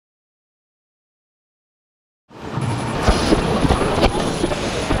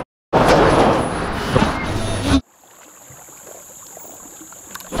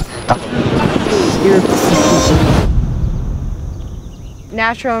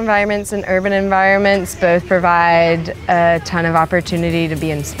Natural environments and urban environments both provide a ton of opportunity to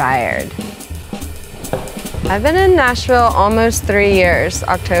be inspired. I've been in Nashville almost 3 years.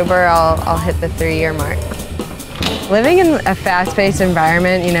 October, I'll hit the 3-year mark. Living in a fast-paced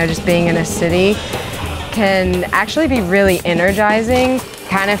environment, you know, just being in a city, can actually be really energizing.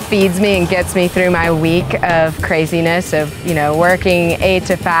 Kind of feeds me and gets me through my week of craziness of, you know, working 8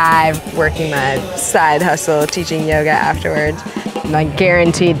 to 5, working my side hustle, teaching yoga afterwards. I'm like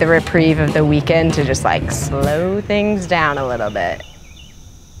guaranteed the reprieve of the weekend to just like slow things down a little bit.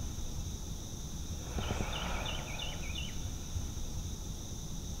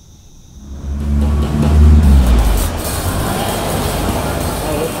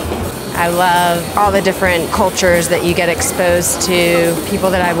 I love all the different cultures that you get exposed to,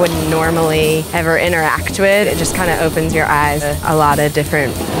 people that I wouldn't normally ever interact with. It just kind of opens your eyes to a lot of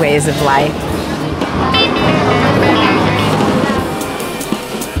different ways of life.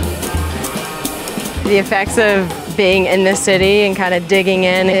 The effects of being in the city and kind of digging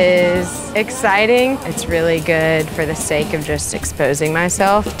in is exciting. It's really good for the sake of just exposing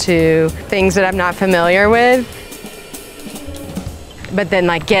myself to things that I'm not familiar with. But then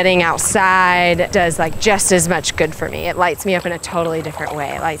like getting outside does like just as much good for me. It lights me up in a totally different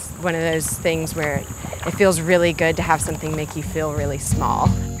way. Like one of those things where it feels really good to have something make you feel really small.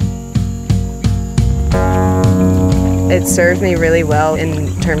 It serves me really well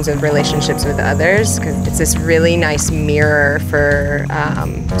in terms of relationships with others because it's this really nice mirror for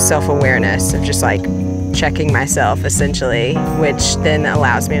self-awareness of just like checking myself essentially, which then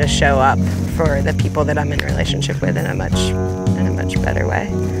allows me to show up for the people that I'm in relationship with in a much better way.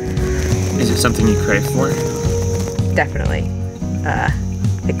 Is it something you crave for? Definitely.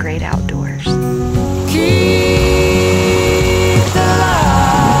 The great outdoors. Keep the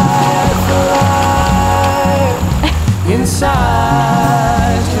life alive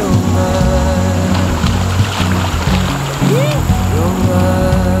inside your mind. Your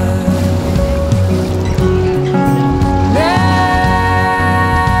mind.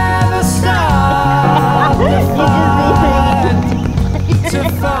 Never stop the fight.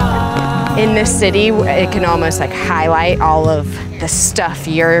 In this city, it can almost like highlight all of the stuff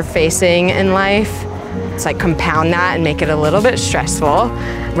you're facing in life. It's like compound that and make it a little bit stressful.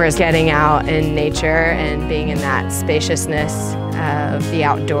 Whereas getting out in nature and being in that spaciousness of the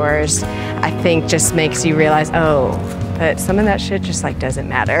outdoors, I think just makes you realize, oh, that some of that shit just like doesn't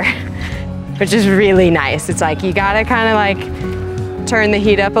matter, which is really nice. It's like you gotta kind of like turn the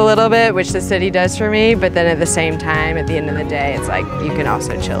heat up a little bit, which the city does for me, but then at the same time, at the end of the day, it's like you can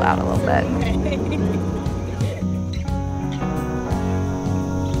also chill out a little bit.